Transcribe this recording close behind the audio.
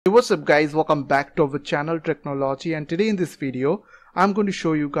Hey, what's up guys, welcome back to our channel Technology, and today in this video I'm going to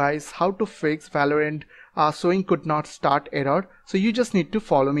show you guys how to fix Valorant showing could not start error. So you just need to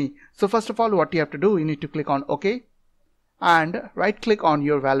follow me. So first of all, what you have to do, you need to click on OK and right click on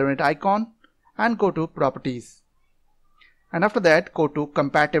your Valorant icon and go to properties, and after that go to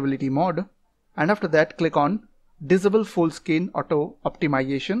compatibility mode, and after that click on disable full screen auto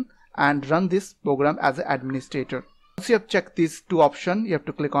optimization and run this program as an administrator. Once you have checked these two options, you have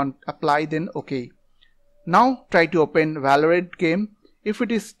to click on apply, then OK. Now try to open Valorant game. If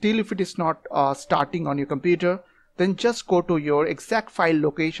it is not starting on your computer, then just go to your exact file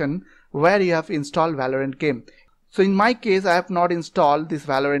location where you have installed Valorant game. So in my case, I have not installed this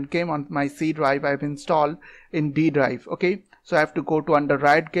Valorant game on my C drive. I have installed in D drive. Okay, so I have to go to under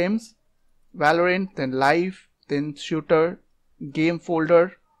Riot Games, Valorant, then Live, then Shooter, Game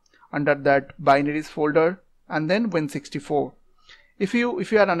folder, under that Binaries folder, and then Win64. If you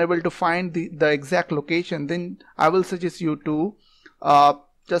are unable to find the exact location, then I will suggest you to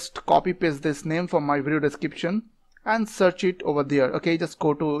just copy paste this name from my video description and search it over there. Okay, just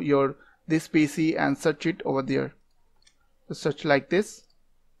go to this PC and search it over there. Just search like this.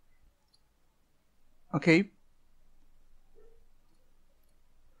 Okay,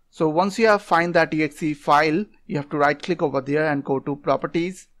 so once you have find that exe file, you have to right click over there and go to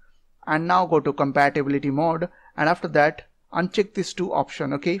properties, and now go to compatibility mode, and after that uncheck these two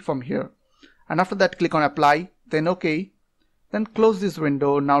options, okay, from here, and after that click on apply, then OK, then close this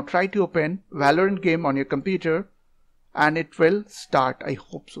window. Now try to open Valorant game on your computer and it will start. I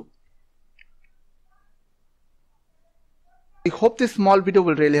hope so. I hope this small video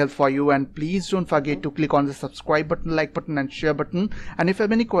will really help for you, and please don't forget to click on the subscribe button, like button and share button, and if you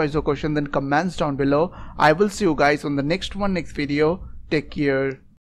have any queries or question, then comments down below. I will see you guys on the next video. Take care.